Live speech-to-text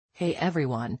Hey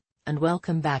everyone, and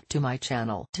welcome back to my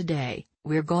channel. Today,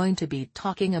 we're going to be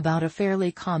talking about a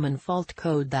fairly common fault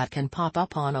code that can pop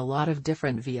up on a lot of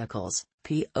different vehicles,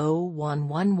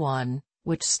 P0111,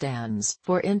 which stands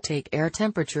for Intake Air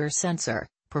Temperature Sensor,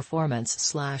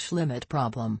 Performance/Limit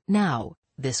Problem. Now,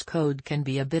 this code can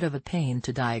be a bit of a pain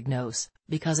to diagnose,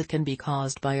 because it can be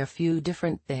caused by a few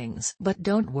different things. But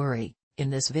don't worry. In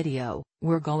this video,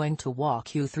 we're going to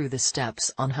walk you through the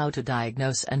steps on how to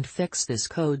diagnose and fix this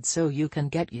code so you can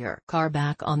get your car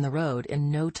back on the road in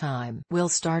no time. We'll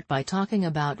start by talking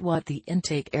about what the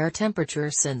intake air temperature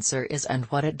sensor is and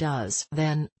what it does.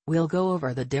 Then, we'll go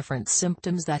over the different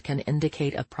symptoms that can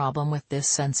indicate a problem with this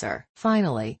sensor.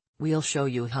 Finally, we'll show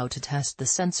you how to test the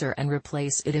sensor and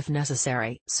replace it if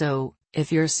necessary. So,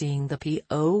 if you're seeing the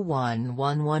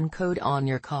P0111 code on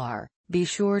your car, be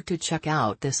sure to check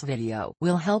out this video.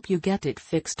 We'll help you get it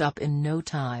fixed up in no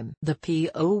time. The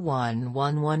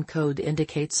P0111 code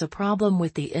indicates a problem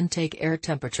with the intake air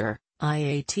temperature,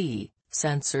 IAT,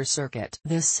 sensor circuit.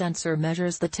 This sensor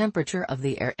measures the temperature of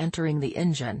the air entering the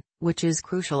engine, which is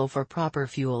crucial for proper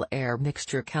fuel-air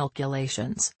mixture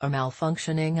calculations. A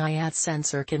malfunctioning IAT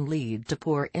sensor can lead to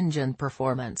poor engine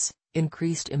performance,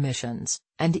 increased emissions,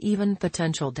 and even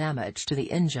potential damage to the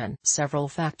engine. Several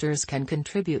factors can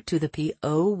contribute to the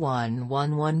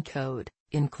P0111 code,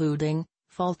 including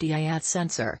faulty IAT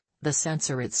sensor. The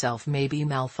sensor itself may be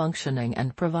malfunctioning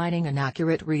and providing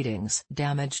inaccurate readings.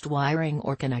 Damaged wiring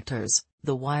or connectors.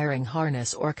 The wiring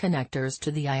harness or connectors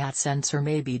to the IAT sensor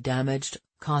may be damaged,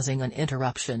 causing an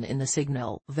interruption in the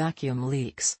signal. Vacuum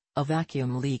leaks. A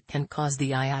vacuum leak can cause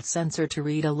the IAT sensor to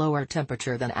read a lower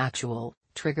temperature than actual,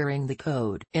 triggering the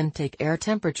code. Intake air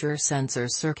temperature sensor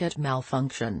circuit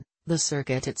malfunction. The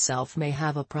circuit itself may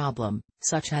have a problem,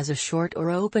 such as a short or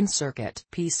open circuit.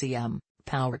 PCM,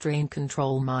 powertrain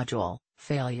control module,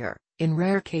 failure. In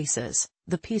rare cases,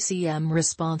 the PCM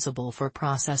responsible for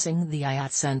processing the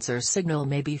IAT sensor signal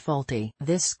may be faulty.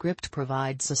 This script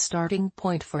provides a starting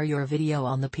point for your video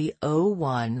on the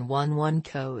P0111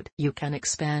 code. You can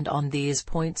expand on these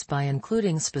points by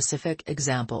including specific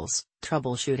examples,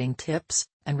 troubleshooting tips,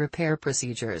 and repair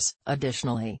procedures.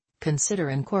 Additionally, consider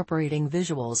incorporating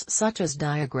visuals such as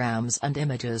diagrams and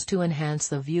images to enhance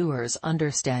the viewer's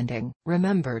understanding.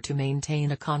 Remember to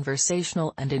maintain a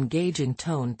conversational and engaging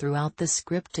tone throughout the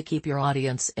script to keep your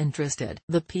audience interested.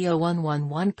 The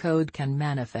P0111 code can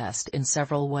manifest in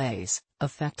several ways,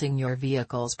 affecting your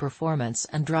vehicle's performance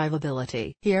and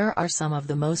drivability. Here are some of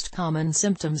the most common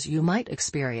symptoms you might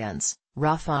experience.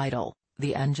 Rough idle.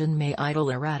 The engine may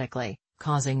idle erratically,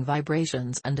 causing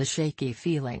vibrations and a shaky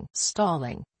feeling.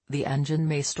 Stalling. The engine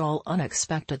may stall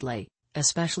unexpectedly,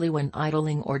 especially when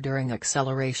idling or during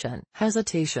acceleration.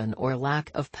 Hesitation or lack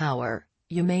of power.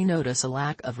 You may notice a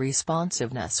lack of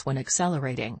responsiveness when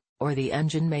accelerating, or the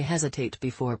engine may hesitate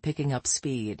before picking up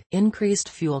speed. Increased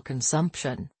fuel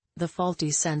consumption. The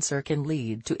faulty sensor can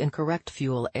lead to incorrect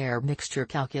fuel-air mixture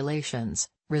calculations,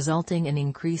 resulting in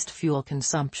increased fuel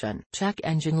consumption. Check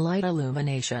engine light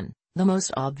illumination. The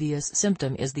most obvious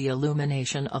symptom is the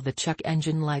illumination of the check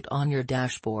engine light on your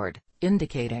dashboard,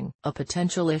 indicating a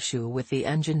potential issue with the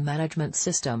engine management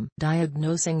system.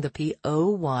 Diagnosing the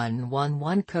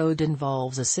P0111 code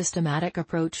involves a systematic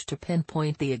approach to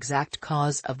pinpoint the exact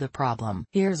cause of the problem.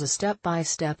 Here's a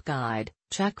step-by-step guide.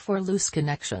 Check for loose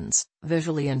connections.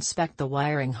 Visually inspect the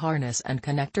wiring harness and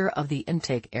connector of the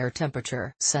intake air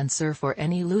temperature sensor for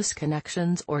any loose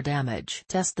connections or damage.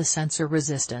 Test the sensor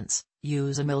resistance.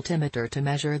 Use a multimeter to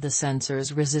measure the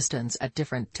sensor's resistance at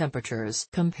different temperatures.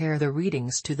 Compare the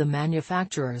readings to the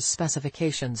manufacturer's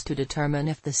specifications to determine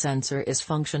if the sensor is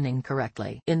functioning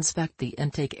correctly. Inspect the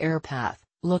intake air path.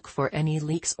 Look for any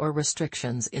leaks or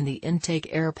restrictions in the intake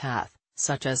air path,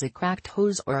 such as a cracked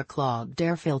hose or a clogged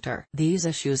air filter. These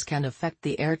issues can affect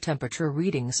the air temperature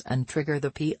readings and trigger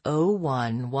the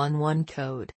P0111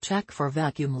 code. Check for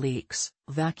vacuum leaks.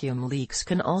 Vacuum leaks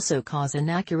can also cause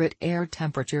inaccurate air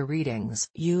temperature readings.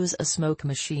 Use a smoke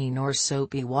machine or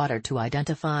soapy water to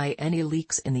identify any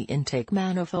leaks in the intake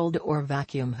manifold or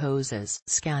vacuum hoses.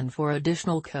 Scan for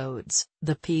additional codes.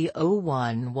 The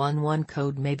P0111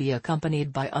 code may be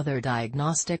accompanied by other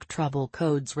diagnostic trouble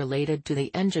codes related to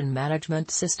the engine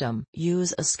management system.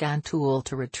 Use a scan tool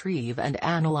to retrieve and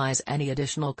analyze any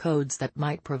additional codes that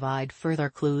might provide further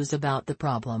clues about the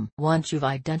problem. Once you've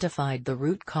identified the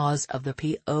root cause of the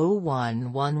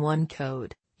P0111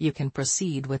 code, you can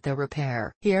proceed with the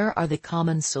repair. Here are the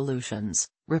common solutions.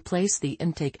 Replace the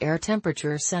intake air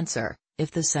temperature sensor.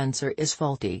 If the sensor is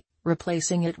faulty,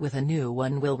 replacing it with a new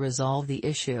one will resolve the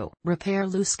issue. Repair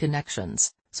loose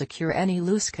connections. Secure any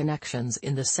loose connections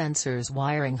in the sensor's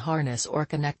wiring harness or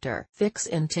connector. Fix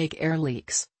intake air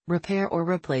leaks. Repair or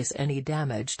replace any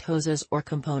damaged hoses or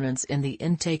components in the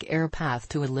intake air path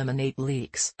to eliminate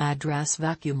leaks. Address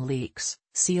vacuum leaks.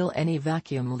 Seal any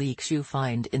vacuum leaks you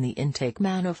find in the intake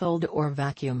manifold or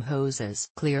vacuum hoses.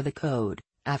 Clear the code.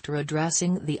 After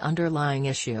addressing the underlying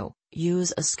issue,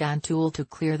 use a scan tool to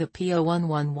clear the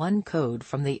P0111 code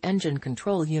from the engine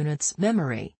control unit's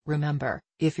memory. Remember,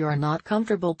 if you're not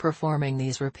comfortable performing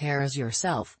these repairs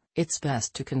yourself, it's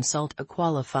best to consult a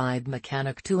qualified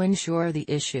mechanic to ensure the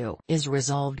issue is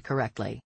resolved correctly.